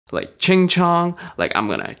like ching chong, like I'm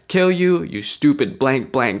gonna kill you, you stupid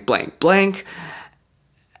blank blank blank blank.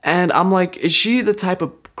 And I'm like, is she the type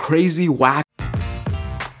of crazy whack?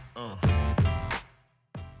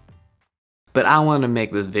 But I want to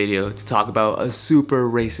make this video to talk about a super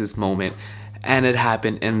racist moment, and it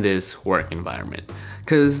happened in this work environment.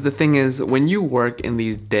 Because the thing is, when you work in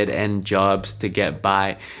these dead-end jobs to get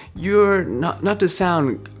by, you're not to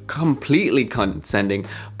sound completely condescending,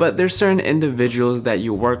 but there's certain individuals that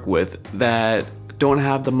you work with that don't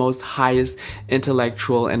have the most highest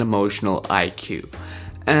intellectual and emotional IQ.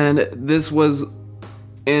 And this was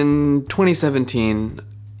in 2017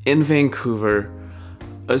 in Vancouver,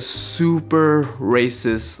 a super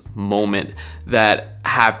racist moment that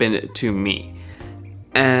happened to me.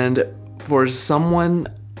 And for someone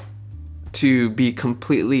to be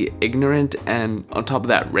completely ignorant and on top of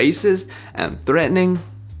that racist and threatening,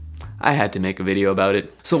 I had to make a video about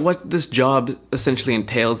it. So what this job essentially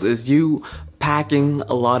entails is you packing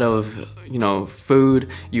a lot of, food,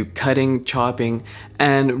 you cutting, chopping,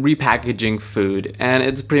 and repackaging food. And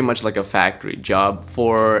it's pretty much like a factory job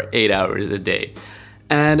for 8 hours a day.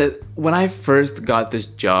 And when I first got this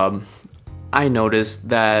job, I noticed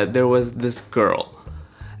that there was this girl,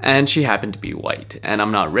 and she happened to be white, and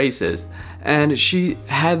I'm not racist, and she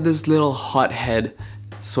had this little hothead,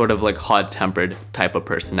 sort of like hot-tempered type of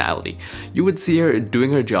personality. You would see her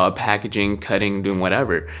doing her job, packaging, cutting, doing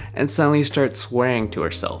whatever, and suddenly start swearing to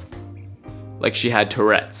herself, like she had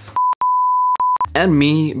Tourette's. And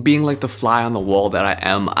me, being like the fly on the wall that I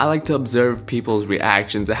am, I like to observe people's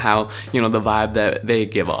reactions and how, the vibe that they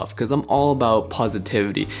give off. Because I'm all about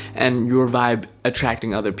positivity and your vibe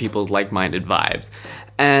attracting other people's like-minded vibes.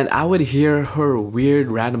 And I would hear her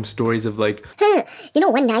weird random stories of like,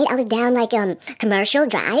 one night I was down like Commercial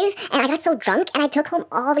Drive and I got so drunk and I took home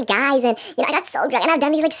all the guys and I got so drunk and I've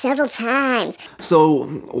done these like several times. So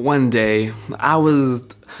one day I was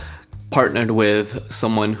partnered with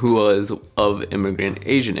someone who was of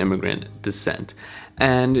Asian immigrant descent,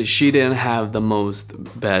 and she didn't have the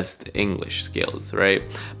best English skills, right?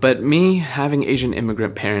 But me having Asian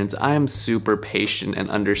immigrant parents, I am super patient and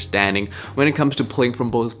understanding when it comes to pulling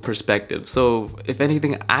from both perspectives. So if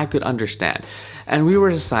anything, I could understand. And we were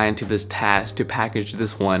assigned to this task to package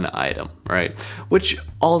this one item, right? Which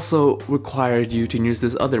also required you to use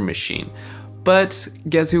this other machine. But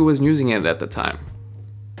guess who was using it at the time?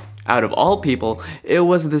 Out of all people, it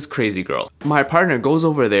was this crazy girl. My partner goes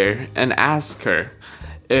over there and asks her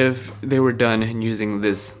if they were done using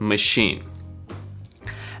this machine.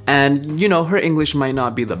 And her English might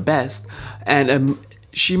not be the best, and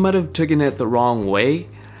she might have taken it the wrong way.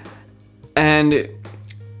 And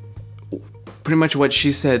pretty much what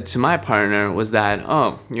she said to my partner was that,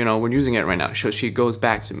 oh, we're using it right now. So she goes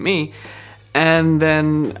back to me. And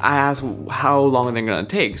then I asked how long they're gonna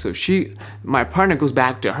take. So my partner goes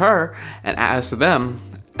back to her and asks them,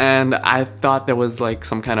 and I thought there was like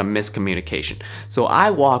some kind of miscommunication. So I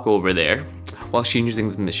walk over there while she's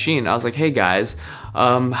using the machine. I was like, hey guys,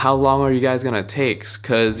 how long are you guys gonna take?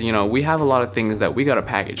 Cause we have a lot of things that we gotta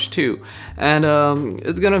package too. And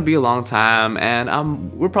it's gonna be a long time,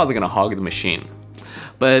 and we're probably gonna hog the machine.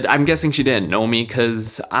 But I'm guessing she didn't know me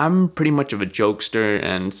because I'm pretty much of a jokester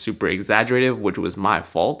and super exaggerative, which was my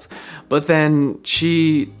fault. But then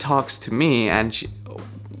she talks to me and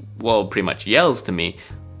pretty much yells to me,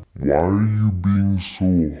 "Why are you being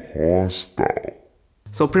so hostile?"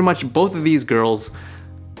 So pretty much both of these girls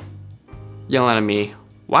yelling at me,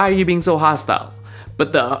 "Why are you being so hostile?"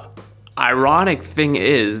 But the ironic thing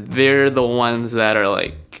is, they're the ones that are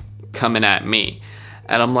like coming at me.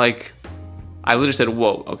 And I'm like, I literally said,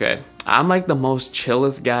 whoa, okay. I'm like the most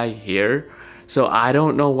chillest guy here, so I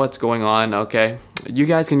don't know what's going on, okay? You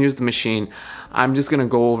guys can use the machine. I'm just gonna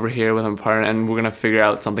go over here with my partner and we're gonna figure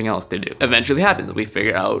out something else to do. Eventually happens, we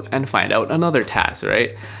figure out and find out another task,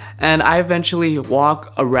 right? And I eventually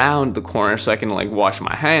walk around the corner so I can like wash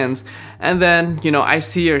my hands. And then, I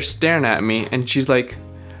see her staring at me and she's like,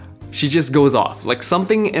 she just goes off. Like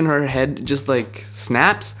something in her head just like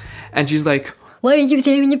snaps and she's like, "Why are you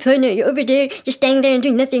there in your partner? You're over there, just standing there and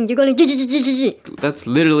doing nothing. You're going to..." That's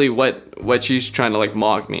literally what she's trying to like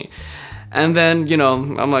mock me. And then,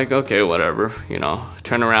 I'm like, okay, whatever,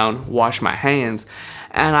 turn around, wash my hands.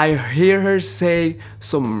 And I hear her say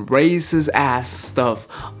some racist ass stuff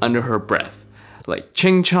under her breath. Like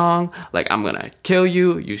ching chong, like I'm gonna kill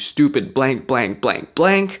you, you stupid blank blank blank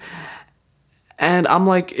blank. And I'm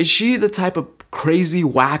like, is she the type of crazy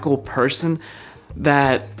wacko person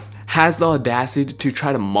that has the audacity to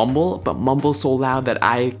try to mumble, but mumble so loud that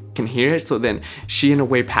I can hear it? So then she in a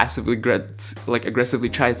way passively aggressively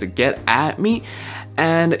tries to get at me.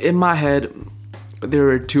 And in my head, there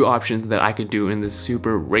are two options that I could do in this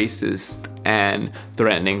super racist and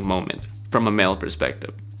threatening moment from a male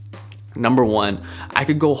perspective. Number one, I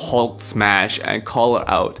could go Hulk smash and call her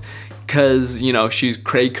out because, you know, she's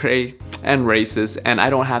cray cray and racist and I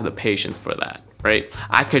don't have the patience for that, right?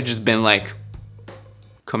 I could just been like,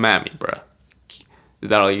 come at me, bruh. Is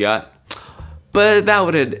that all you got? But that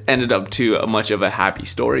would have ended up to a much of a happy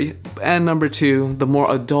story. And number two, the more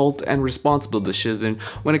adult and responsible decision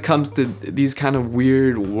when it comes to these kind of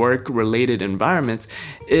weird work-related environments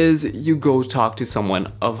is you go talk to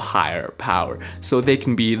someone of higher power so they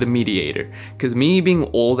can be the mediator. Because me being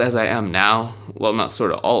old as I am now, well, I'm not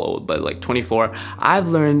sort of all old, but like 24, I've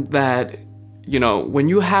learned that, you know, when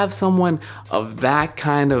you have someone of that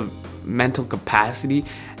kind of mental capacity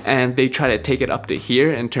and they try to take it up to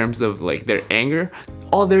here in terms of like their anger,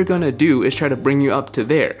 all they're gonna do is try to bring you up to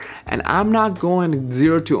there. And I'm not going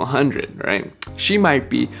 0 to 100, right? She might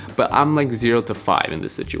be, but I'm like 0 to 5 in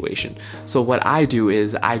this situation. So what I do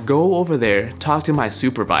is I go over there, talk to my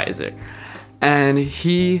supervisor, and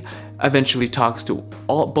he eventually talks to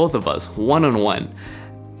both of us one-on-one.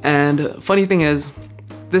 And funny thing is,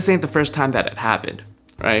 this ain't the first time that it happened,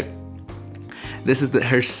 right? This is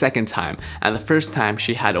her second time, and the first time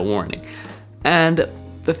she had a warning. And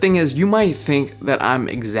the thing is, you might think that I'm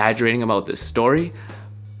exaggerating about this story,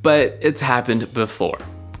 but it's happened before.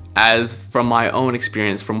 As from my own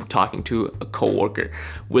experience from talking to a coworker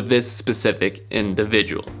with this specific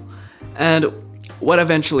individual. And what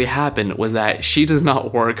eventually happened was that she does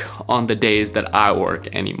not work on the days that I work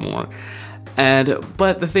anymore.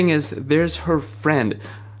 But the thing is, there's her friend,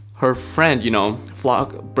 you know,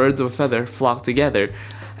 birds of a feather flock together.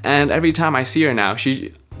 And every time I see her now,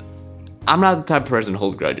 I'm not the type of person to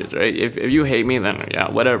hold grudges, right? If you hate me, then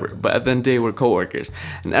yeah, whatever. But at the end of the day, we're coworkers.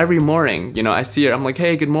 And every morning, you know, I see her, I'm like,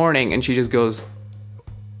 hey, good morning. And she just goes,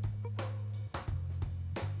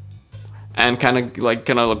 and kind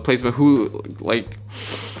of plays me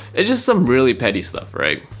it's just some really petty stuff,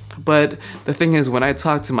 right? But the thing is, when I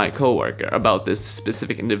talked to my coworker about this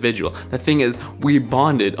specific individual, the thing is, we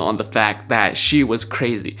bonded on the fact that she was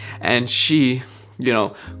crazy. And she, you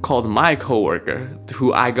know, called my coworker,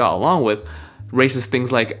 who I got along with, racist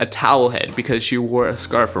things like a towel head because she wore a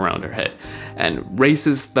scarf around her head. And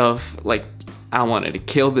racist stuff like, I wanted to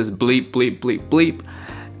kill this bleep, bleep, bleep, bleep.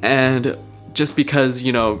 And just because,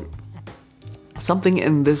 you know, something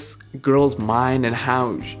in this girl's mind and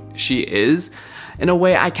how she is, in a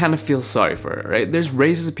way, I kind of feel sorry for her, right? There's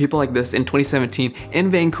racist people like this in 2017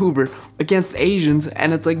 in Vancouver against Asians,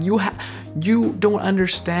 and it's like you don't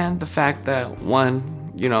understand the fact that,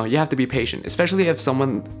 one, you know, you have to be patient, especially if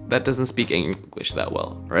someone that doesn't speak English that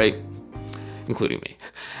well, right? Including me.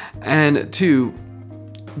 And two,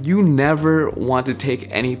 you never want to take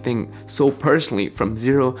anything so personally from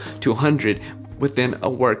 0 to 100 within a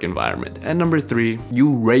work environment. And number three, you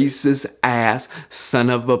racist ass son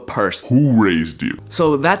of a person. Who raised you?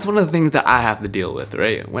 So that's one of the things that I have to deal with,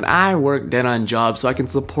 right? When I work dead on jobs so I can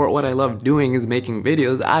support what I love doing is making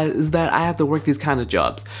videos, is that I have to work these kind of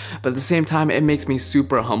jobs. But at the same time, it makes me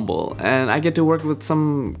super humble and I get to work with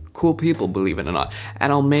some cool people, believe it or not.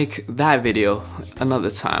 And I'll make that video another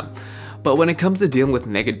time. But when it comes to dealing with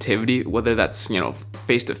negativity, whether that's, you know,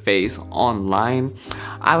 face-to-face, online,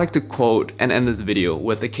 I like to quote and end this video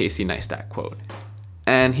with a Casey Neistat quote.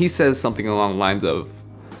 And he says something along the lines of,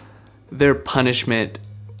 their punishment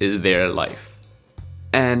is their life.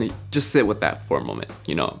 And just sit with that for a moment,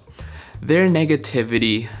 you know. Their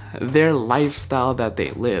negativity, their lifestyle that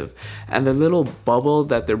they live, and the little bubble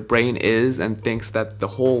that their brain is and thinks that the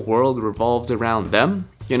whole world revolves around them,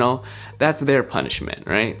 you know, that's their punishment,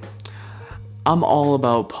 right? I'm all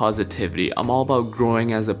about positivity. I'm all about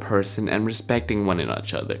growing as a person and respecting one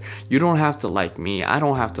another. You don't have to like me. I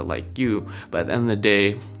don't have to like you. But at the end of the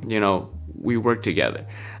day, you know, we work together.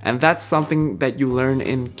 And that's something that you learn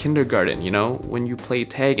in kindergarten, you know, when you play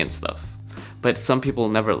tag and stuff. But some people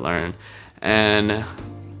never learn. And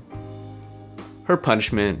her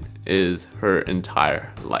punishment is her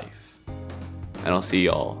entire life. And I'll see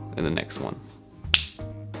y'all in the next one.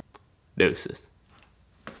 Deuces.